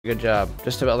Good job.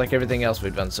 Just about like everything else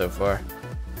we've done so far.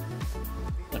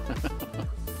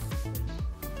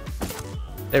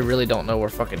 They really don't know we're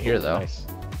fucking here, though. Nice.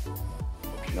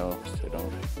 No, they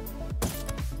don't.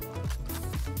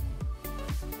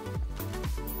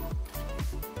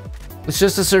 It's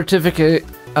just a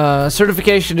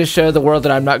certification to show the world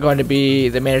that I'm not going to be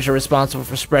the manager responsible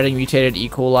for spreading mutated E.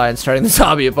 coli and starting the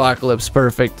zombie apocalypse.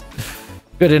 Perfect.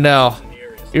 Good to know.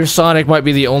 Your Sonic might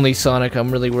be the only Sonic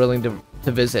I'm really willing to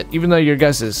visit, even though your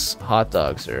guys' hot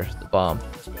dogs are the bomb.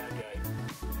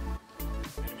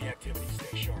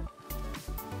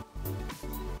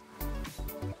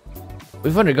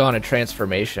 We've undergone a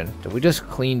transformation. Did we just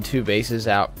clean 2 bases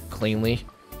out cleanly?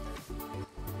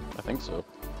 I think so.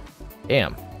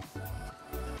 Damn.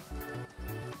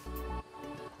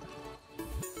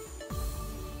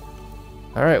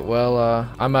 Alright, well,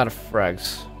 I'm out of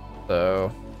frags,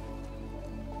 so...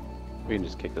 We can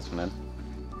just kick this one in.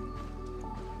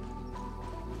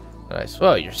 Nice.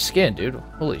 Whoa, your skin, dude.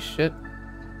 Holy shit.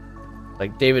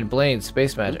 Like David Blaine's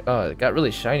Space Magic. Oh, it got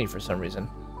really shiny for some reason.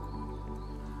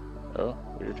 Oh,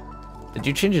 weird. Did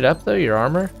you change it up, though, your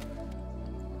armor?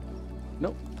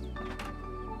 Nope.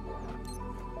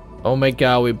 Oh my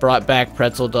god, we brought back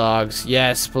pretzel dogs.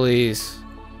 Yes, please.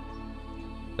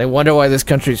 They wonder why this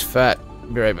country's fat.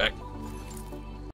 Be right back.